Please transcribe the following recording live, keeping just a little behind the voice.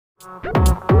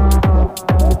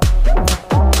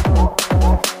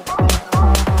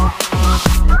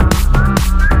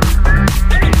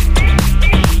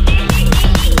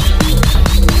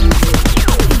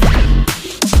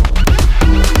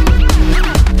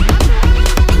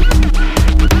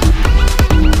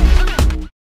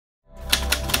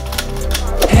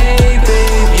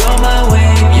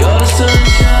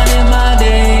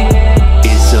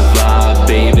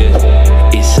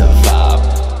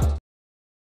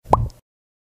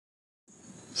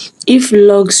If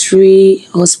luxury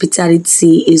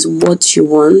hospitality is what you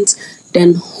want,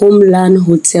 then Homeland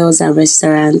Hotels and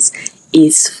Restaurants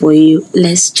is for you.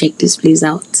 Let's check this place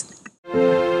out.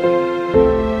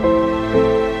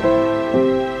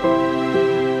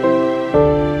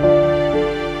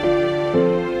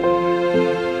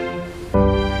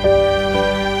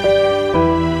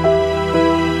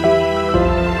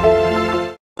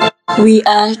 We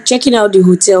are checking out the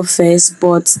hotel first,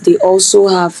 but they also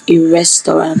have a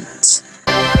restaurant.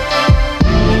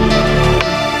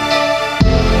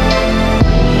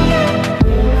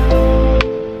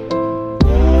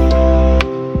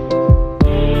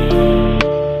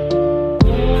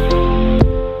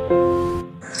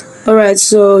 Alright,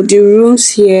 so the rooms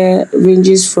here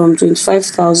ranges from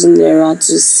 25,000 naira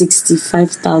to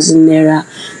 65,000 naira.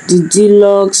 The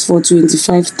deluxe for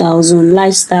 25,000,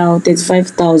 lifestyle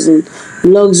 35,000,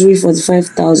 luxury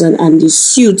 45,000, and the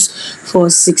suite for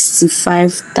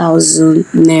 65,000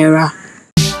 naira.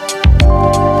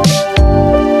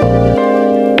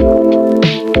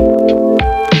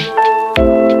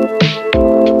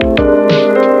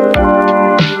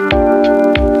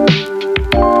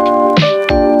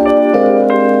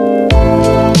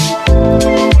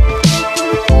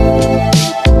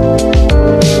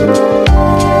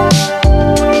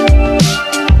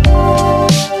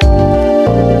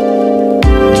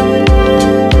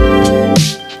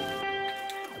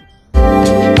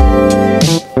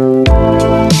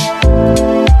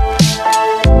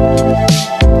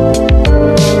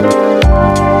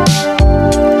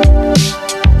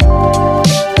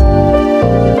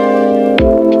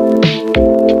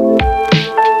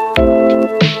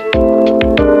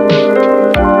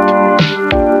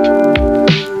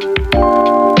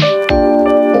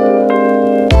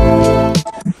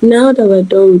 Now that we're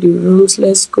done with the rooms,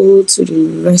 let's go to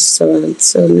the restaurant.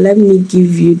 So let me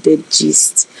give you the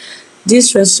gist.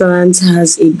 This restaurant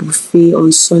has a buffet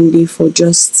on Sunday for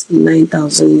just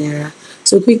 9,000 naira.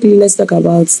 So quickly, let's talk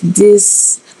about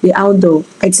this, the outdoor.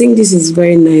 I think this is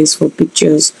very nice for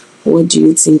pictures. What do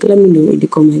you think? Let me know in the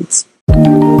comments.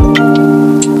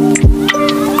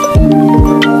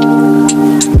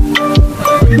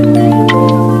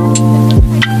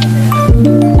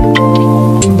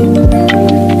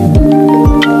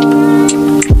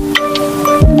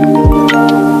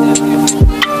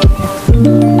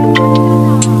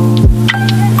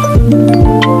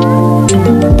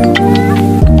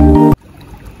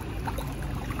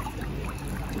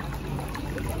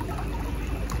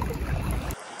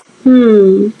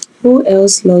 Who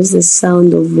else loves the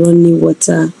sound of running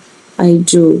water? I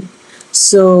do.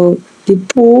 So the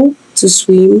pool to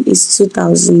swim is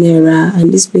 2,000 naira,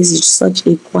 and this place is such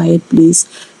a quiet place.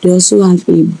 They also have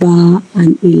a bar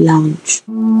and a lounge.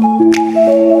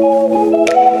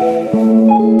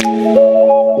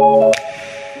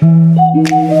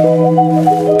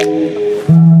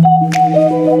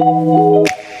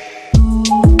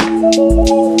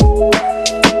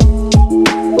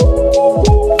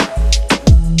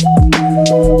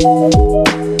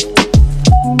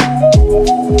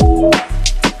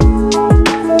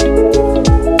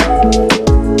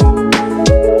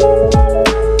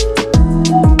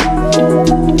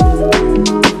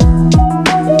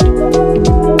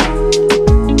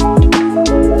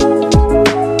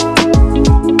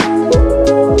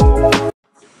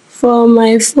 For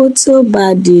my photo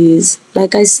buddies,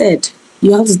 like I said,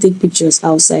 you have to take pictures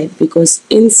outside because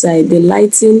inside the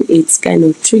lighting, it's kind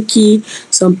of tricky.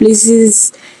 Some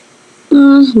places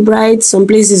bright, some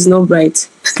places not bright.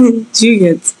 Do you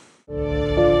get?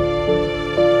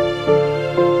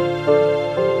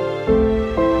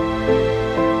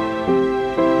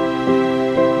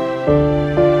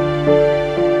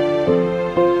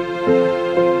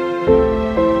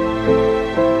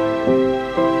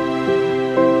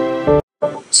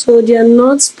 So they are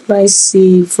not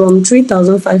pricey. From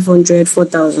 3,500,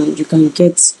 4,000, you can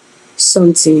get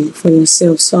something for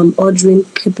yourself. So I'm ordering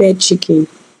peppered chicken.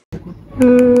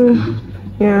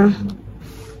 Yeah.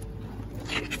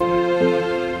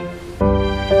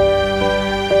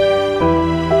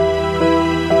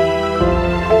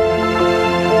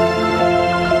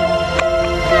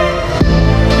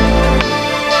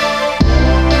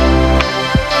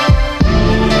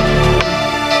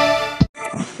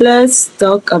 Let's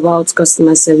talk about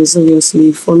customer service.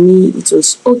 Obviously, for me, it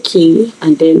was okay,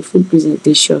 and then food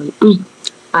presentation.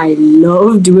 I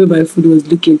love the way my food was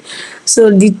looking. So,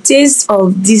 the taste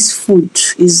of this food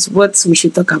is what we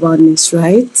should talk about next,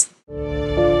 right?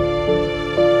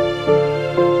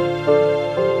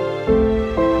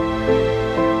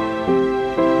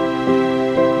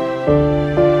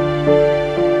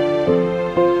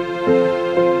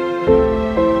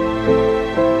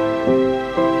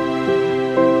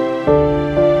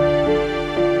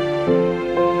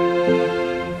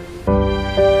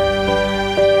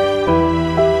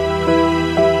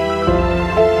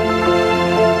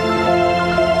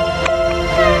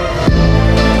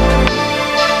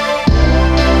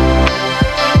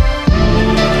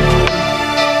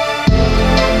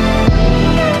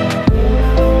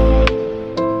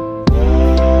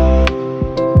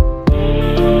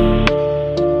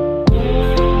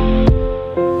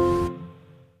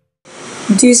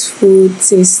 This food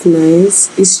tastes nice.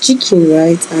 It's chicken,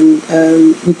 right? And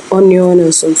with onion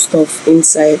and some stuff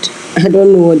inside. I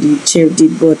don't know what the chef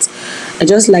did, but I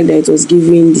just like that it was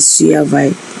giving the suya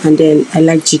vibe. And then I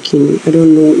like chicken. I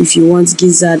don't know if you want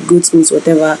gizzard, goat meat,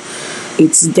 whatever,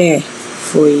 it's there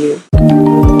for you.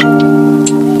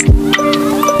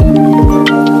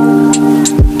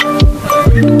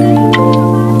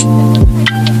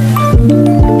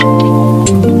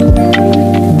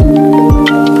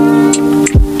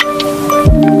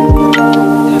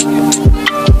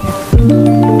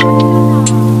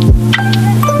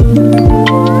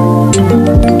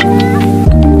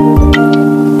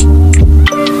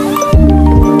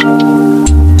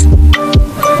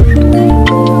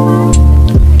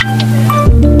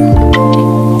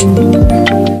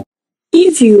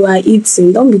 If you are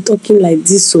eating, don't be talking like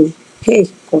this. So, hey,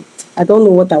 God, I don't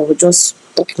know what I was just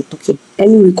talking.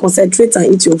 Anyway, concentrate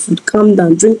and eat your food. Calm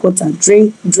down, drink water,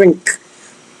 drink.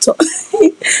 So,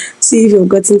 see if you've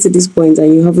gotten to this point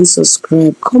and you haven't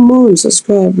subscribed. Come on,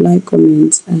 subscribe, like,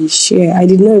 comment, and share. I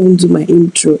did not even do my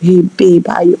intro. Hey, babe,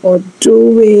 how you all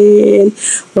doing?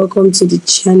 Welcome to the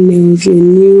channel. If you're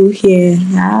new here,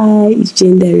 hi,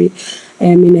 Itsjanederry. I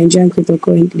am a Nigerian creator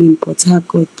currently in Port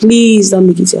Harcourt. Please don't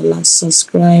make it your last.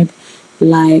 Subscribe,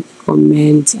 like,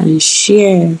 comment, and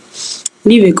share.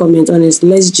 Leave a comment, honestly.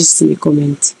 Let's just see a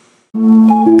comment.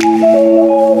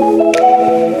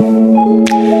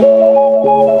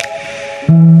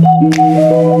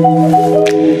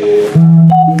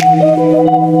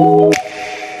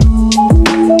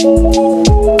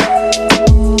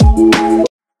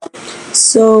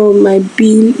 So my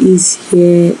bill is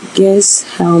here. Guess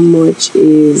how much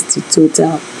is the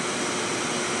total?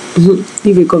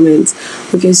 Leave a comment.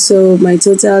 Okay, so my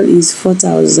total is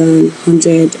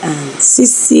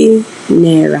 4,160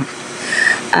 naira.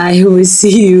 I will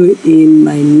see you in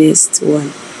my next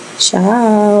one.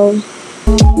 Ciao.